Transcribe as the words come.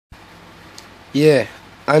Yeah,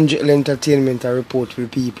 Angel Entertainment a report for the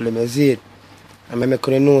people, I see it. And I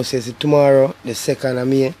couldn't know, says tomorrow, the 2nd of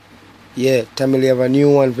May, yeah, Tamil have a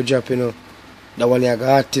new one for drop, you know. That one you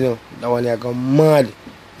got hot, you know. That one you got mad.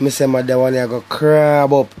 I say, that one you got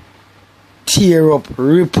crab up, tear up,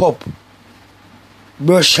 rip up,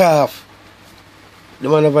 brush off. The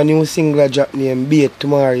man have a new single drop named Bait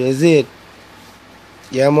tomorrow, you see it?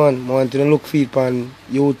 Yeah, man, I want to look for it on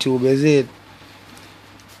YouTube, you see it?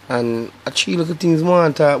 And I 3 little things I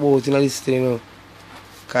want to talk about in this thing, you know.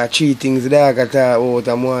 Because 3 things that I can talk about,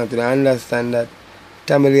 I want to understand that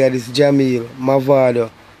Tamil had this Jahmiel, Mavado,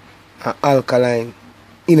 and Alkaline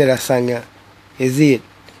in the song, yeah. You see it?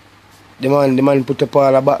 The man put up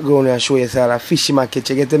all the background and show you all the fish in my catch,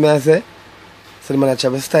 you get me, I say? So the man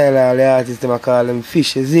have a style all the artists, they call them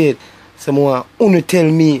fish, you see it? So I want to tell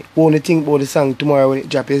me what you think about the song tomorrow when it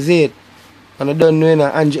drop, you see it? And I don't know, you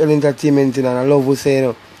know, Angel Entertainment, and I love what say, you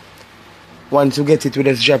know. Once you get it, we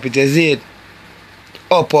just drop it, you see it?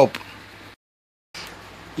 Up.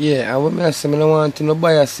 Yeah, and what I say, I don't want to no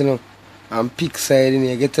bias, you know, and pick side in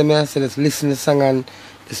here. Get me, I say, just listen to the song and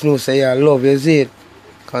just know, say, yeah, I love, you see it?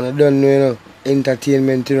 Because I don't know, you know,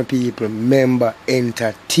 entertainment, you know, people, member,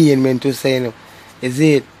 entertainment, to say, you know, you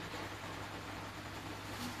see it?